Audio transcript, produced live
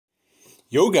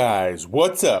Yo guys,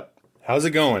 what's up? How's it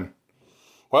going?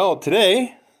 Well,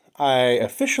 today I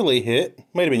officially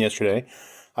might have been yesterday,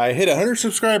 I hit 100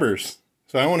 subscribers.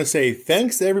 So I want to say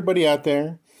thanks to everybody out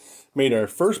there. Made our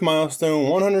first milestone,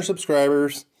 100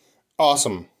 subscribers.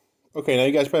 Awesome. Okay, now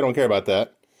you guys probably don't care about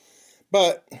that.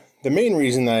 But the main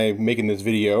reason I'm making this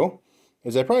video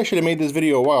is I probably should have made this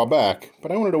video a while back,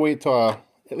 but I wanted to wait till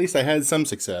at least I had some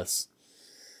success.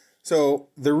 So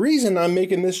the reason I'm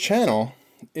making this channel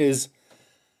is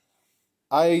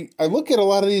I look at a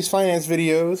lot of these finance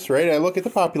videos, right? I look at the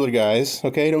popular guys,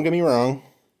 okay? Don't get me wrong.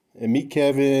 And Meet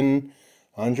Kevin,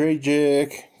 Andre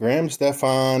Jick, Graham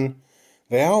Stefan.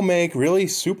 They all make really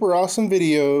super awesome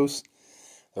videos.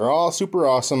 They're all super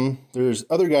awesome. There's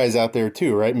other guys out there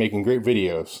too, right? Making great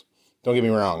videos. Don't get me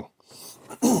wrong.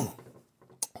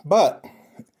 But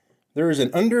there is an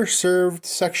underserved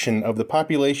section of the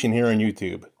population here on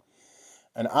YouTube.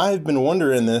 And I've been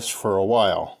wondering this for a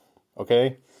while,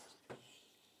 okay?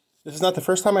 This is not the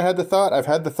first time I had the thought. I've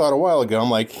had the thought a while ago. I'm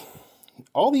like,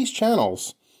 all these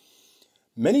channels,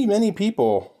 many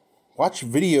people watch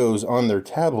videos on their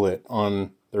tablet,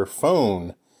 on their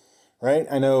phone, right?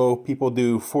 I know people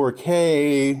do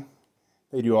 4K.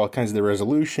 They do all kinds of the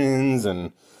resolutions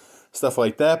and stuff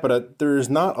like that. But there's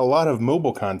not a lot of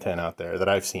mobile content out there that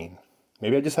I've seen.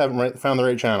 Maybe I just haven't found the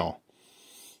right channel.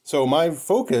 So my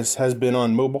focus has been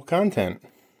on mobile content,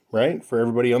 right? For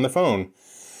everybody on the phone.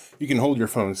 You can hold your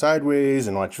phone sideways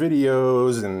and watch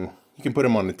videos, and you can put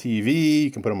them on the TV, you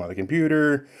can put them on the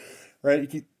computer,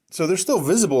 right? So they're still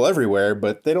visible everywhere,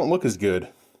 but they don't look as good.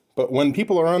 But when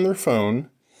people are on their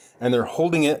phone and they're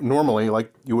holding it normally,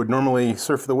 like you would normally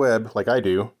surf the web, like I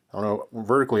do, I don't know,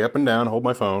 vertically up and down, hold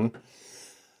my phone,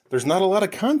 there's not a lot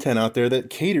of content out there that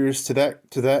caters to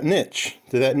that niche,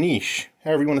 to that niche,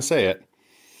 however you want to say it.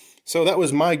 So that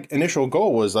was my initial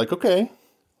goal, was like, okay,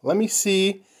 let me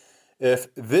see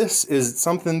if this is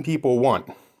something people want.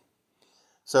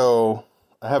 So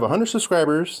I have 100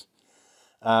 subscribers.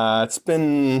 It's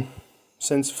been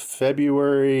since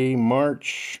February,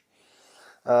 March.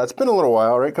 It's been a little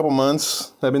while, right? A couple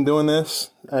months I've been doing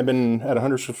this. I've been at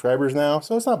 100 subscribers now,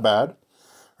 so it's not bad.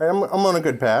 Right? I'm on a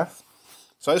good path.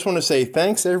 So I just want to say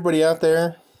thanks to everybody out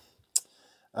there.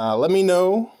 Let me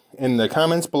know in the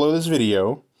comments below this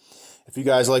video if you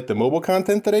guys like the mobile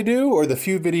content that I do, or the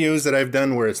few videos that I've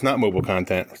done where it's not mobile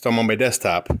content, so I'm on my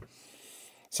desktop.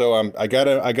 So I got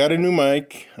a new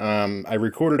mic. I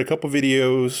recorded a couple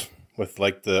videos with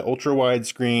like the ultra wide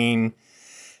screen,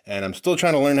 and I'm still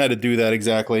trying to learn how to do that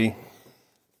exactly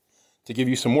to give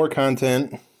you some more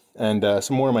content and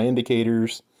some more of my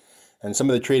indicators and some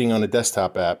of the trading on the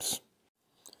desktop apps.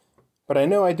 But I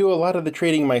know I do a lot of the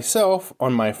trading myself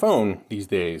on my phone these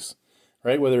days.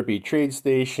 Right, whether it be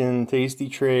TradeStation, Tasty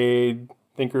Trade,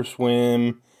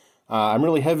 Thinkorswim. I'm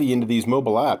really heavy into these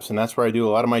mobile apps, and that's where I do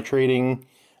a lot of my trading.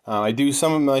 I do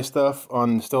some of my stuff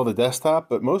on still the desktop,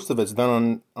 but most of it's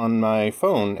done on my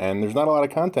phone, and there's not a lot of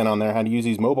content on there how to use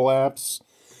these mobile apps,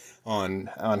 on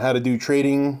how to do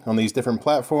trading on these different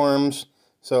platforms.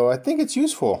 So I think it's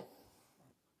useful.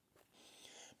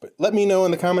 But let me know in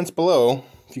the comments below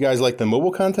if you guys like the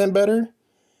mobile content better,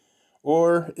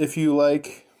 or if you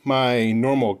like my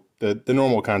the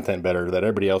normal content better that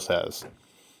everybody else has.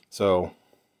 So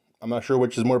I'm not sure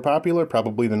which is more popular,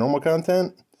 probably the normal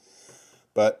content,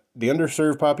 but the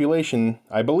underserved population,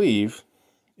 I believe,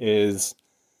 is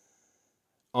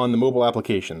on the mobile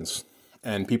applications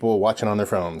and people watching on their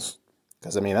phones.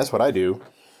 Because I mean, that's what I do.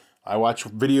 I watch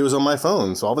videos on my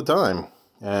phones all the time,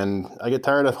 and I get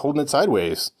tired of holding it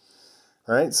sideways.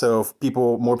 Right? So if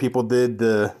more people did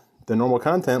the normal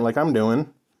content like I'm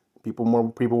doing,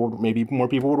 maybe more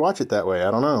people would watch it that way. I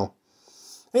don't know.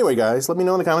 Anyway, guys, let me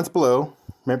know in the comments below.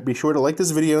 Be sure to like this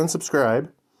video and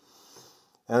subscribe.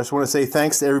 And I just want to say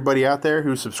thanks to everybody out there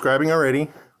who's subscribing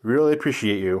already. Really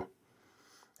appreciate you.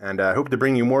 And I hope to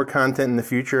bring you more content in the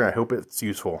future. I hope it's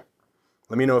useful.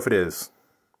 Let me know if it is.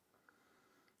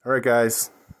 All right, guys.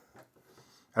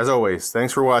 As always,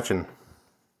 thanks for watching.